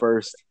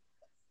first.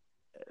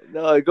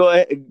 No, go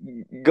ahead.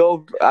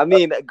 Go. I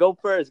mean, go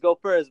first. Go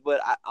first.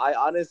 But I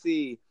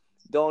honestly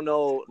don't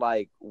know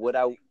like what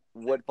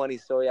funny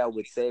story I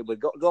would say. But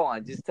go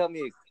on. Just tell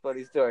me a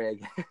funny story.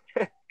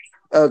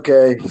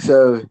 Okay,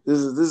 so this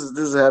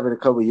is happened a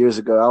couple years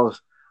ago.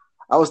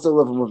 I was still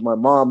living with my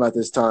mom at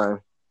this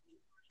time,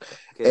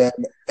 Okay.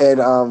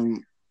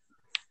 and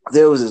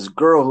there was this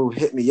girl who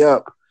hit me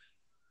up.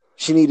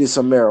 She needed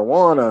some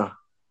marijuana.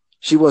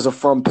 She wasn't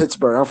from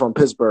Pittsburgh. I'm from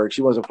Pittsburgh.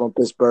 She wasn't from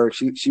Pittsburgh.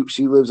 She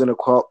lives in a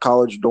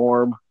college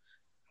dorm.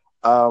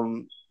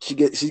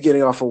 She's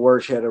getting off of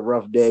work. She had a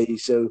rough day,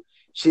 so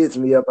she hits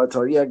me up. I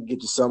told her, yeah, I can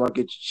get you some. I'll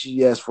get you.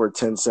 She asked for a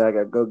 10 sack.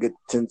 I go get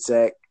 10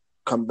 sack.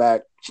 Come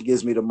back. She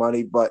gives me the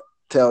money, but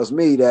tells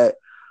me that,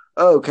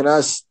 oh, can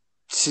I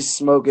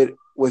smoke it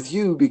with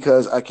you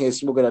because I can't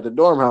smoke it at the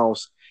dorm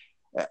house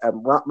at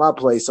my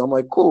place. So I'm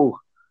like, cool.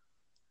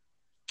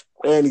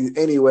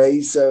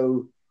 Anyway,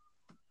 so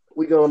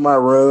we go in my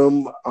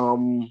room.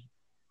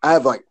 I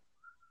have like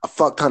a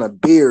fuck ton of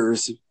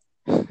beers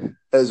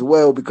as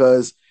well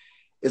because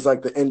it's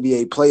like the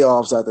NBA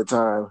playoffs at the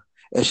time,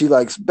 and she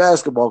likes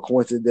basketball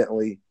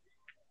coincidentally.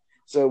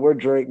 So we're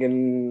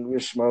drinking, we're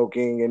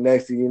smoking, and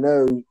next thing you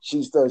know,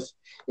 she starts,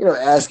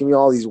 asking me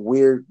all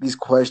these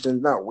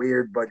questions, not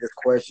weird, but just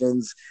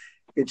questions.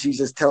 And she's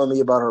just telling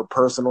me about her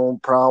personal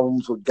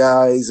problems with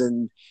guys,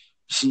 and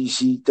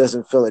she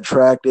doesn't feel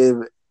attractive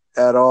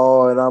at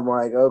all. And I'm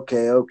like,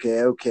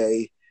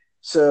 okay.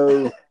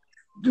 So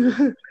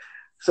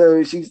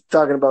so she's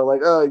talking about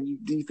like, oh,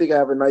 do you think I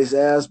have a nice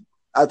ass?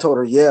 I told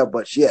her, yeah,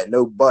 but she had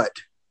no butt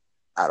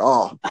at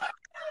all.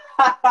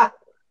 But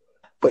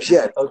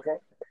Okay.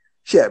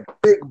 she had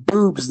big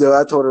boobs though.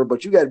 I told her,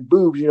 but you got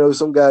boobs.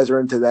 Some guys are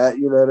into that.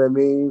 You know what I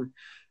mean?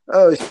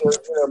 Oh, she goes,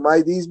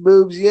 my these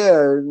boobs, yeah.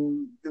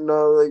 And,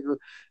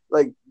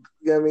 like,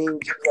 you know what I mean?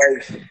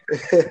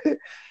 Like,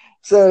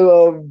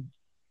 so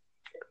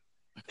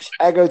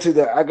I gotta go to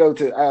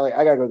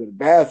the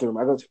bathroom.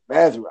 I go to the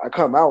bathroom. I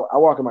come out. I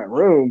walk in my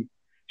room.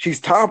 She's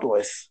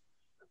topless.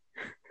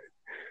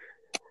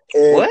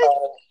 And What?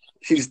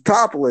 she's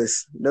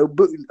topless. No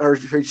boot.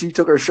 She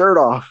took her shirt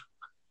off.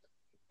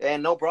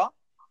 And no bra.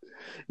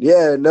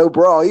 Yeah, no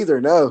bra either.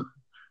 No.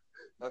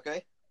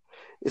 Okay.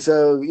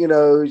 So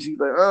she's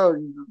like, oh,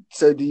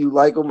 so do you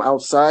like them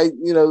outside?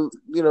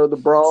 The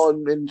bra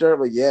and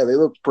generally, yeah, they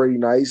look pretty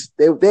nice.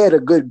 They had a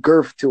good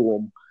girth to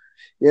them.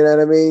 You know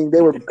what I mean?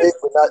 They were big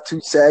but not too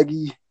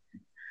saggy.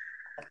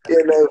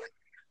 And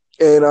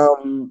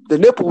the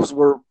nipples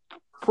were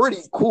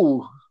pretty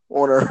cool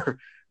on her,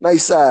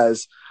 nice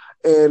size.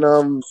 And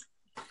I'm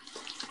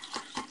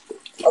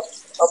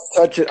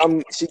touching.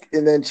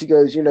 And then she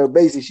goes,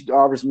 basically she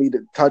offers me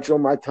to touch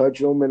them. I touch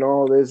them and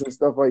all this and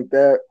stuff like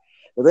that.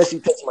 But then she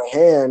takes my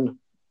hand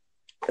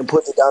and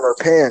puts it down her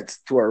pants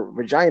to her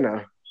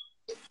vagina.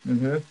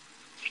 Mm-hmm.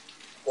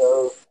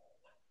 So,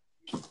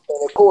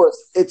 and of course,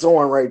 it's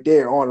on right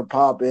there on the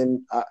pop.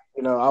 And I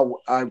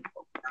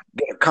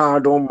get a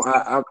condom.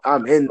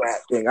 I'm in that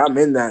thing.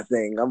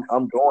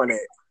 I'm doing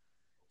it.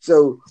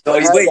 So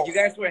Wait, you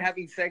guys were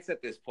having sex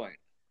at this point?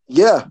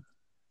 Yeah.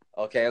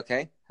 Okay.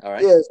 All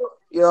right. Yeah. So,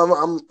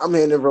 I'm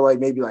in there for like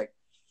maybe like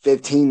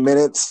 15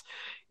 minutes.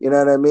 You know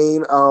what I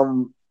mean?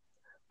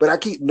 But I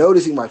keep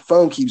noticing my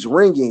phone keeps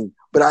ringing,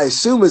 but I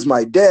assume it's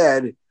my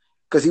dad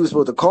because he was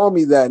supposed to call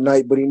me that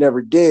night, but he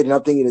never did. And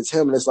I'm thinking it's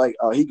him, and it's like,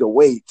 oh, he could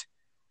wait.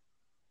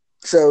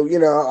 So,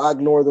 I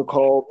ignore the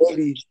call.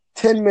 Maybe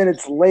 10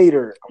 minutes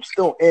later, I'm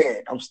still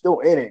in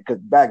it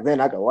because back then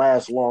I could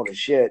last long as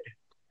shit.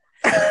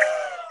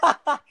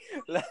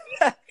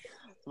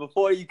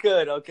 Before you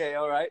could. Okay,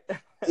 all right.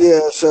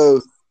 Yeah,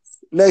 so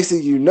next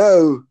thing you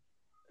know,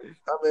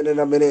 I'm in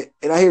it,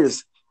 and I hear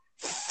this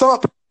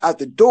thump at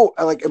the door,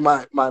 like in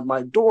my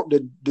door,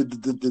 the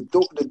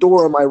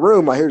door in my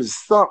room. I hear this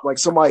thump, like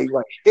somebody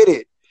like hit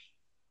it,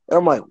 and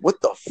I'm like, "What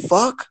the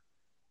fuck?"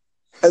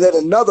 And then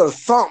another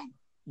thump,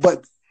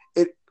 but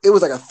it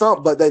was like a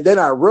thump, but then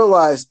I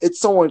realized it's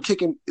someone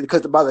kicking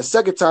because by the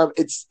second time,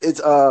 it's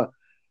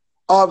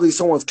obviously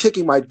someone's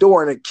kicking my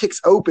door, and it kicks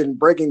open,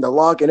 breaking the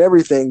lock and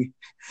everything,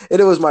 and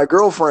it was my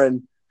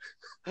girlfriend.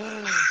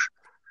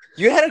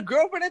 You had a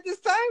girlfriend at this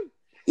time?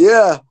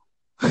 Yeah.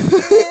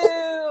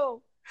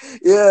 Ew.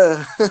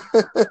 Yeah.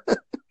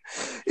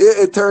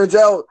 It turns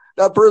out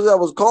that person that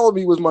was calling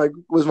me was my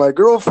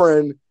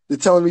girlfriend. They're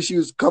telling me she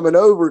was coming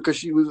over because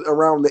she was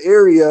around the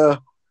area,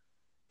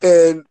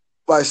 and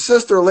my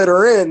sister let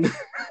her in.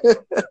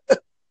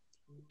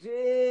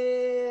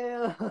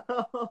 Damn.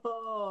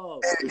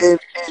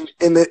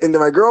 And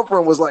my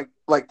girlfriend was like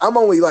I'm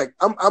only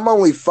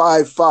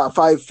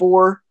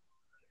 5'4".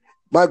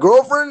 My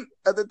girlfriend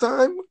at the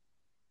time,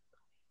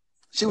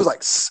 she was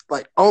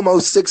like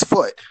almost 6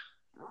 foot.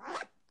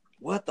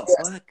 What the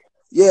fuck?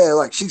 Yeah,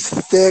 like she's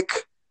thick.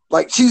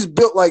 Like she was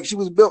built like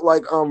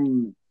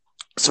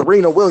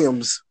Serena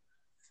Williams.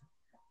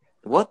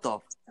 What the?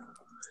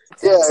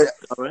 Yeah,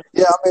 Right.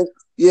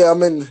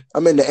 I'm in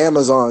the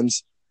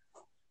Amazons.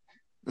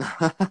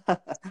 I'm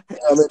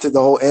into the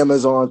whole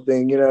Amazon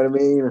thing. You know what I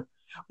mean?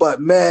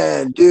 But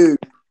man, dude,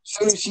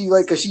 soon as she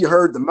like, cause she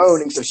heard the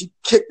moaning, so she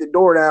kicked the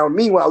door down.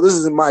 Meanwhile, this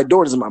isn't my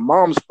door. This is my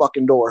mom's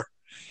fucking door.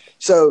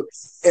 So,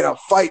 and a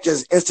fight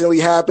just instantly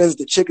happens.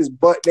 The chick is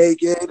butt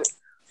naked.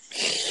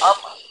 I'm,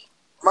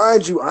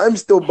 mind you, I'm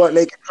still butt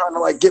naked, trying to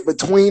like get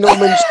between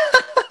them,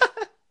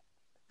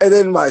 and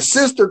then my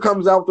sister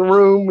comes out the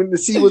room and to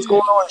see what's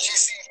going on. She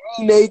sees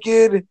me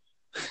naked.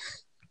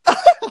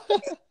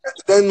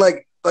 Then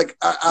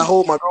I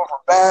hold my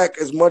girlfriend back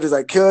as much as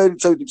I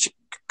could so that she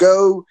could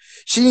go.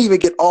 She didn't even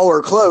get all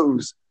her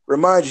clothes.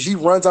 Remind you, she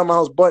runs out my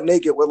house butt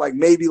naked with like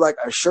maybe like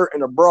a shirt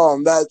and a bra,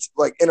 and that's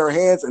like in her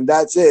hands, and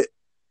that's it.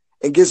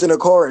 And gets in a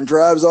car and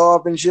drives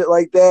off and shit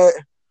like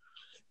that.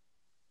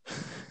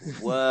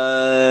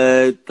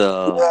 What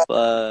the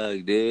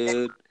fuck,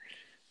 dude?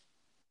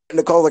 And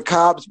to call the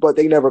cops, but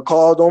they never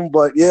called them.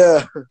 But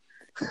yeah,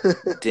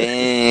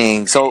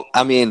 Dang. So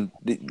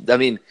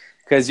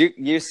because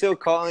you're still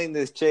calling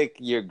this chick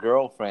your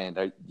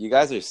girlfriend. You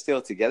guys are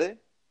still together?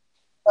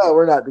 no,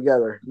 we're not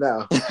together.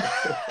 No.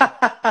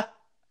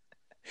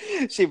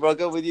 She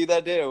broke up with you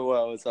that day, or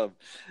what? What's up?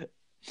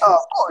 Oh,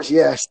 of course,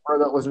 yeah, she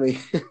broke up with me.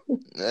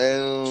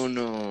 Oh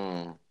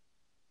no,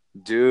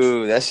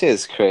 dude, that shit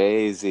is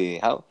crazy.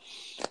 How?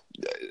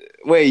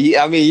 Wait,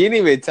 I mean, you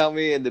didn't even tell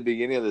me in the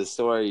beginning of the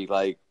story.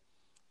 Like,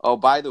 oh,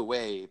 by the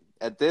way,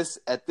 at this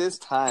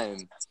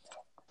time,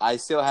 I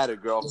still had a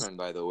girlfriend.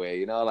 By the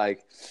way,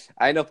 like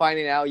I end up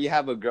finding out you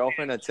have a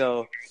girlfriend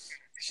until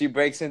she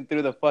breaks in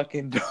through the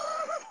fucking door.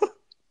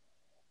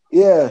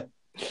 Yeah,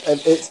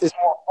 and it's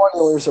more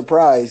funny when you're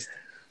surprised.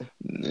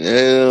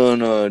 No,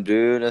 no,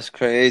 dude, that's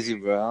crazy,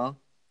 bro.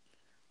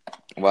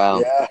 Wow.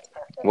 Yeah.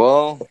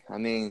 Well, I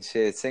mean,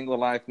 shit, single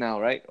life now,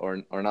 right?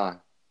 Or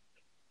not?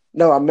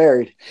 No, I'm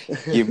married.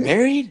 You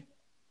married?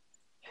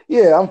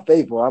 Yeah, I'm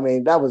faithful. I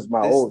mean, that was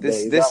my old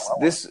days.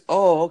 This.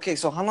 Oh, okay.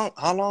 So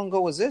how long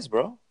ago was this,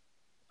 bro?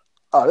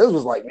 Oh, this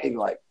was like maybe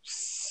like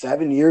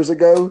 7 years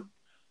ago.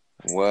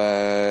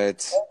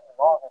 What?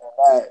 Longer than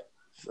that.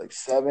 It's like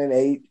 7,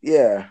 8.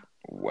 Yeah.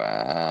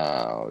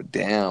 Wow.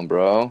 Damn,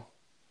 bro.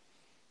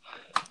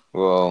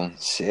 Well,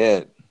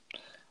 shit.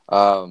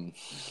 Um,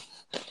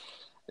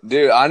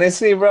 dude,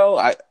 honestly, bro,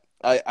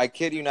 I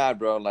kid you not,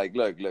 bro. Like,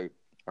 look.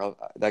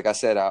 Like I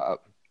said,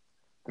 I'll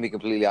be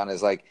completely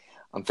honest. Like,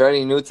 I'm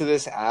fairly new to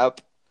this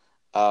app.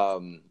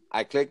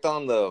 I clicked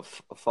on the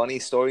funny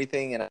story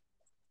thing, and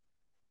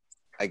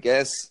I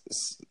guess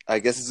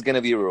it's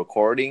gonna be a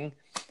recording,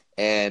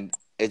 and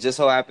it just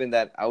so happened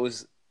that I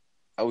was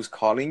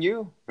calling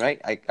you,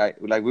 right? I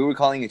like we were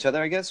calling each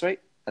other, I guess, right,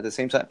 at the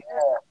same time. Yeah.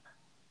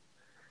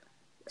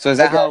 So is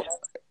that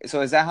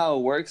how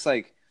it works?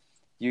 Like,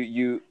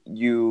 you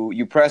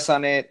press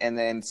on it, and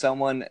then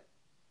someone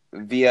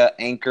via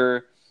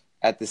Anchor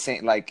at the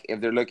same, like if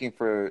they're looking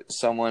for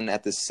someone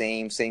at the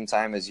same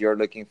time as you're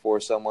looking for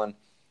someone,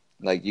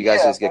 like you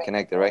guys just get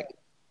connected, right?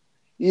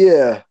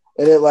 Yeah.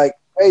 And it like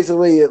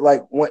basically it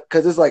like went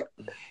because it's like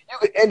you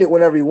could end it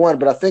whenever you want,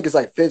 but I think it's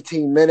like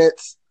 15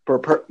 minutes per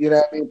you know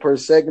what I mean, per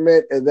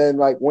segment. And then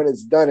like when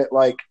it's done, it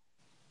like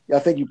I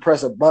think you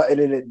press a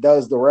button and it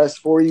does the rest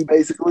for you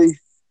basically.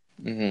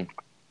 Mm-hmm.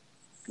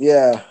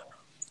 Yeah.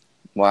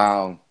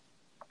 Wow.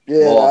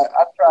 Yeah, Well,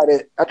 I tried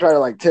it. I tried it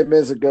like 10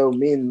 minutes ago.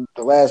 Me and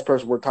the last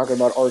person were talking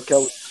about R.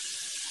 Kelly.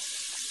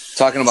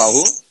 talking about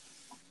who?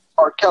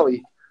 R.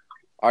 Kelly.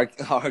 R.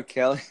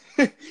 Kelly.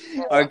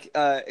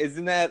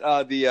 Isn't that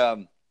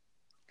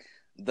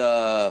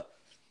the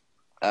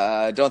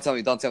don't tell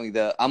me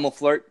the I'm a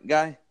flirt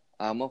guy.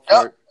 I'm a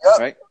flirt, Yep.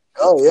 right?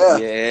 Oh yeah.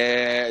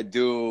 Yeah,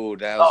 dude,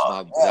 that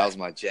was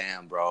my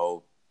jam,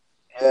 bro.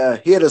 Yeah.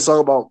 He had a song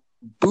about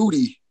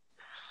booty.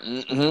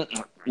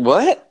 Mm-hmm.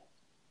 What?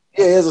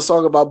 Yeah, he has a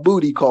song about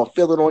booty called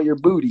 "Feel It on Your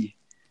Booty."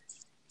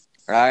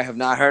 I have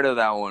not heard of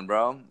that one,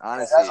 bro.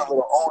 Honestly, That's a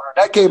little older.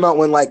 That came out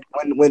when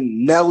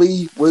when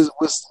Nelly was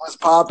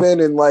popping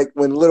and like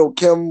when Lil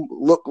Kim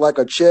looked like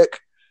a chick.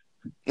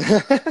 Lil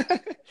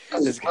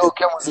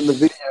Kim was in the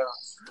video.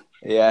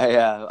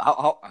 Yeah.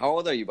 How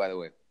old are you, by the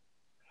way?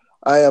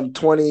 I am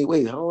 20.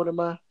 Wait, how old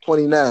am I?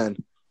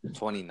 29.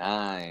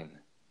 29.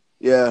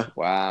 Yeah.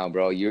 Wow,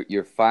 bro.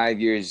 You're 5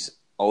 years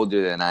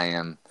older than I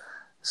am.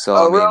 So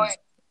Oh, I mean, really?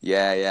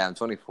 yeah. I'm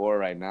 24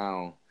 right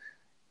now.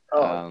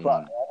 Oh,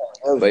 fuck.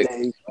 But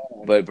days.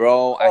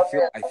 bro,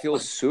 I feel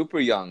super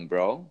young,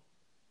 bro.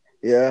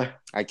 Yeah.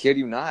 I kid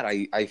you not.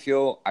 I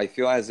feel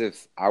as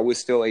if I was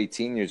still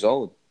 18 years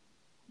old.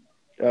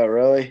 Oh,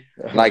 really?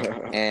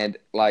 And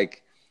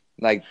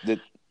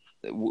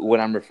what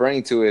I'm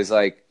referring to is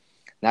like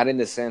not in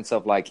the sense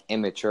of like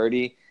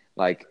immaturity.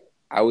 Like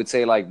I would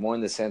say like more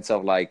in the sense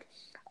of like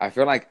I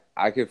feel like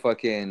I could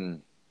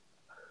fucking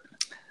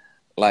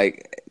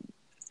like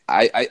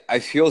I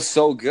feel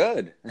so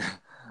good.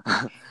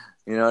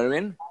 You know what I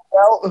mean?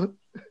 Out?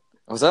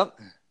 What's up?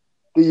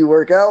 Do you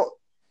work out?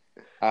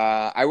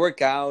 I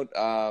work out.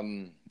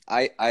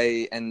 I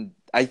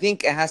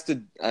think it has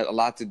a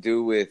lot to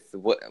do with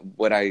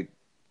what I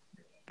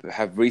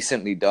have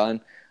recently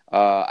done.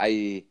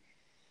 I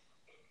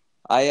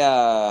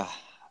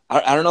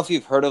don't know if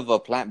you've heard of a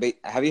plant based.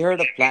 Have you heard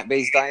of plant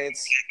based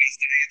diets?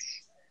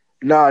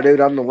 Nah, dude,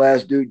 I'm the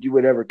last dude you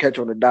would ever catch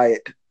on a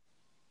diet.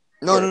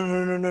 No, no,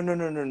 no, no, no, no,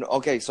 no, no, no.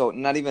 Okay, so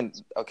not even.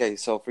 Okay,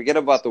 so forget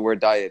about the word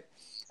diet.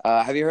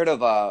 Have you heard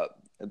of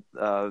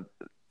uh,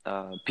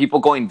 people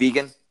going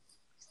vegan?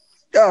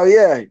 Oh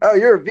yeah. Oh,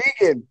 you're a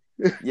vegan.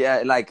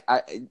 Yeah, like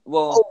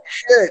well, Oh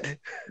shit.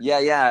 yeah,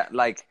 yeah.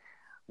 Like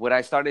what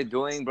I started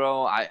doing,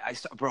 bro.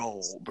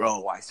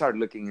 Bro. I started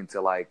looking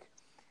into like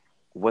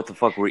what the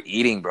fuck we're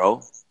eating,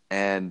 bro.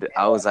 And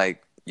I was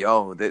like,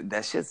 yo,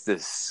 that shit's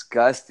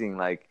disgusting.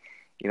 Like,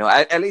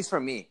 at least for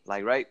me,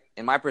 like, right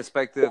in my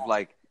perspective,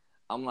 like,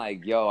 I'm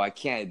like, yo, I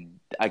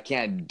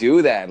can't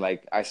do that.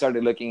 Like, I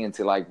started looking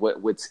into like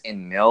what's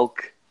in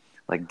milk,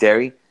 like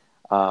dairy,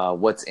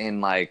 what's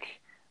in like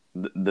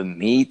the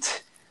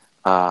meat,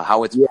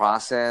 how it's Yeah,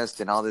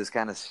 processed, and all this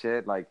kind of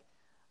shit. Like,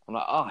 I'm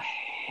like, oh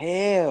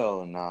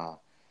hell no.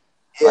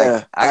 Like,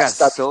 yeah. I got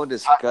so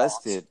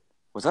disgusted.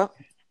 What's up?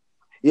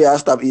 I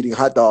stopped eating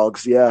hot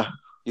dogs. Yeah.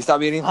 You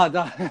stop eating hot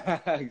dogs.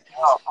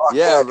 Oh fuck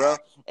Yeah, that. bro.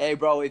 Hey,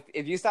 bro.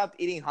 If you stop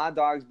eating hot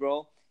dogs,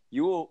 bro,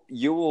 you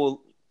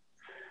will.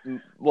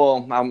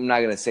 Well, I'm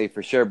not gonna say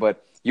for sure,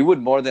 but you would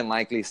more than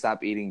likely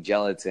stop eating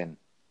gelatin.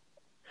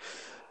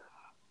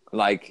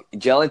 Like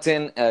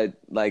gelatin,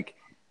 like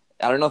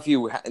I don't know if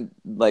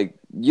like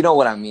you know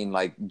what I mean,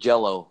 like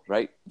Jello,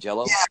 right?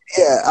 Jello.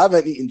 Yeah, I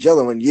haven't eaten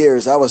Jello in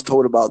years. I was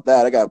told about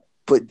that. I got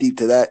put deep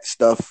to that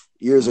stuff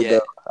years Yeah.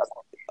 ago.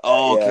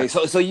 Oh, Yeah. okay.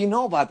 So you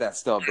know about that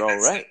stuff, bro,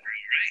 right?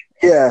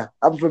 Yeah,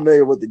 I'm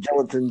familiar with the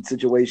gelatin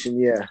situation.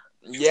 Yeah.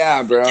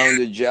 Yeah, bro.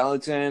 The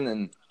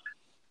gelatin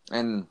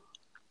and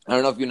I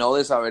don't know if you know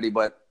this already,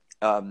 but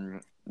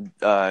um,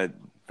 uh,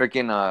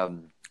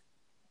 freaking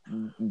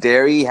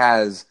dairy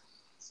has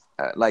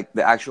like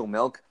the actual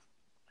milk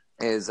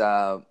is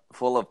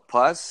full of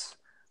pus,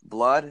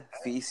 blood,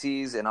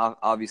 feces, and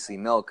obviously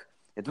milk.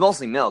 It's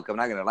mostly milk. I'm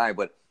not gonna lie,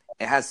 but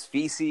it has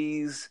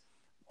feces,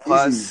 Easy.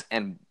 pus,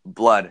 and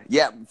blood.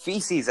 Yeah,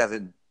 feces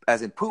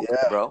as in poop,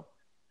 Yeah. bro.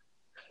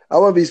 I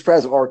wouldn't be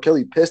surprised if R.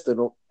 Kelly pissed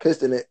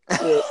in it.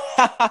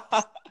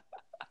 Yeah.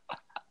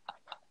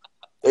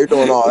 They're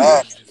doing all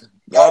that.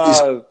 Gotta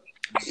be uh,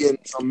 eating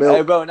some hey,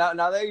 milk. bro.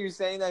 Now that you're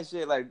saying that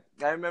shit, like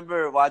I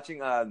remember watching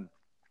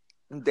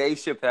Dave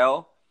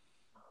Chappelle,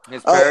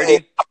 his Oh yeah, parody.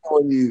 I'm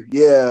telling you.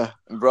 Yeah.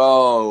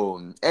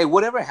 Bro, hey,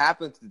 whatever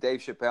happened to Dave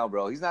Chappelle,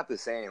 bro? He's not the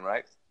same,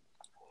 right?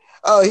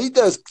 Oh, he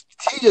does.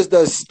 He just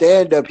does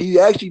stand up. He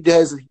actually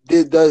does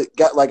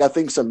got like I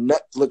think some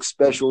Netflix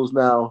specials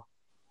now.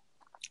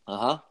 Uh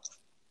huh.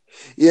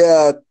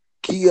 Yeah,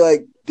 he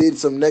like did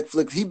some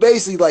Netflix. He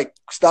basically like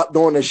stopped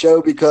doing the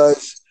show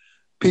because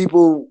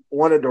people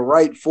wanted to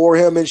write for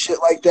him and shit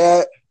like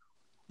that,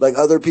 like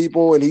other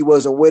people, and he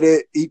wasn't with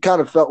it. He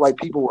kind of felt like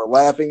people were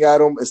laughing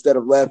at him instead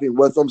of laughing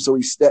with him, so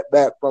he stepped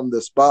back from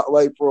the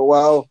spotlight for a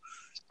while,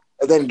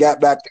 and then got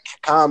back to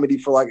comedy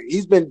for like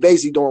he's been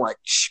basically doing like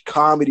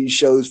comedy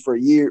shows for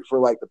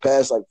like the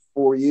past like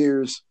 4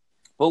 years.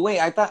 But wait,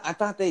 I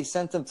thought they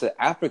sent him to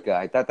Africa.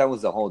 I thought that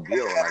was the whole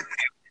deal. Like,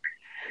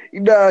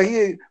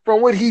 He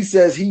from what he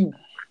says, he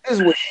this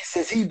is what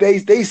he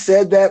says. They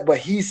said that, but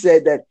he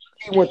said that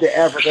he went to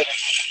Africa to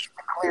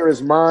clear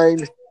his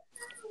mind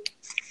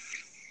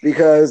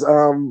because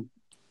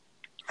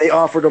they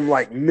offered him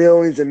like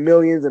millions and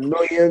millions and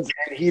millions,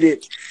 and he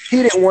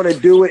didn't want to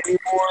do it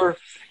anymore.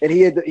 And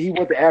he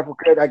went to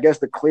Africa, I guess,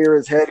 to clear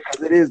his head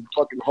because it is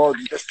fucking hard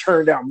to just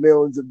turn down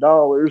millions of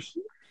dollars.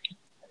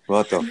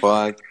 what the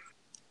fuck?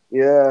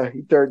 Yeah,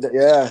 he turned.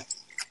 Yeah,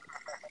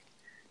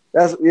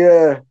 that's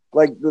yeah.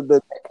 Like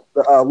the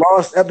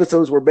lost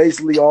episodes were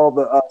basically all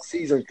the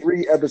season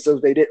 3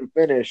 episodes they didn't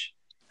finish.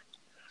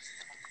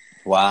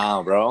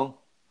 Wow, bro.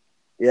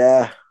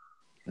 Yeah,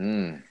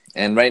 And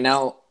right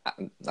now,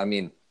 I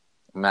mean,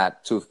 I'm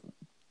not too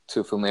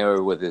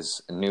familiar with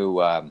his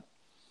new um,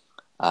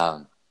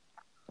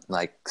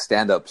 like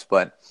stand-ups,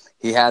 but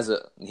he has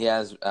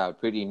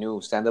pretty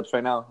new stand-ups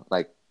right now,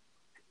 like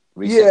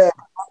recent. yeah,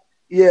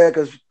 yeah.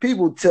 Because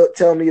people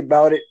tell me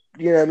about it.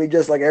 You know what I mean?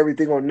 Just like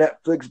everything on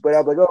Netflix. But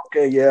I'm like,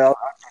 okay, yeah, I'll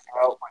check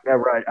it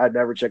out. I'd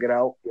never check it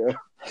out. Yeah.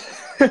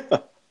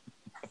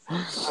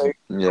 Like,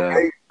 Yeah,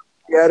 okay,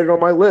 you add it on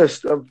my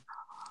list of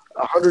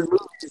 100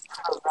 movies.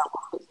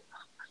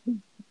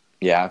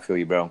 yeah, I feel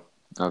you, bro.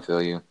 I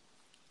feel you.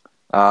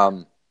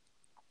 Um,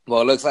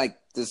 well, it looks like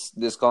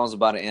this call's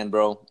about to end,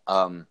 bro.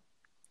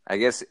 I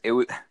guess it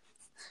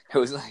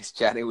was nice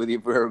chatting with you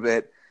for a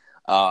bit.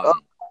 Oh,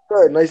 Um,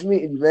 good. Nice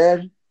meeting you,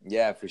 man.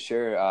 yeah, for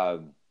sure.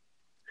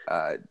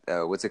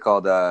 What's it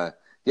called?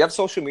 You have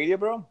social media,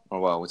 bro? Or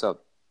what? What's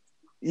up?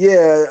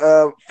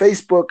 Yeah,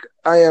 Facebook.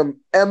 I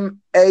am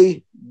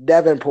M.A.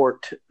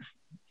 Davenport.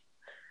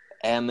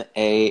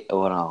 MA.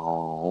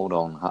 Hold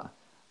on.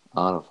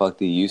 How the fuck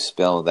do you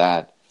spell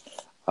that?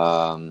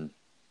 Um.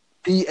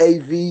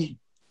 Davenport.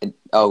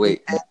 Oh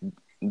wait.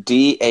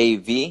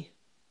 DAVEN.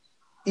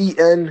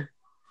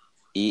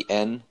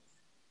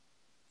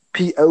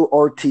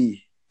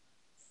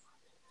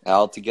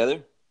 All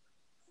together.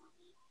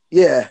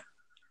 Yeah.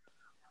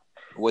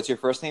 What's your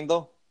first name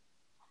though?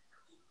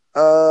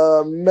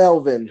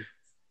 Melvin.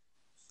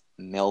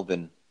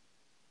 Melvin.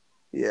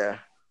 Yeah.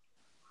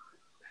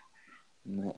 No.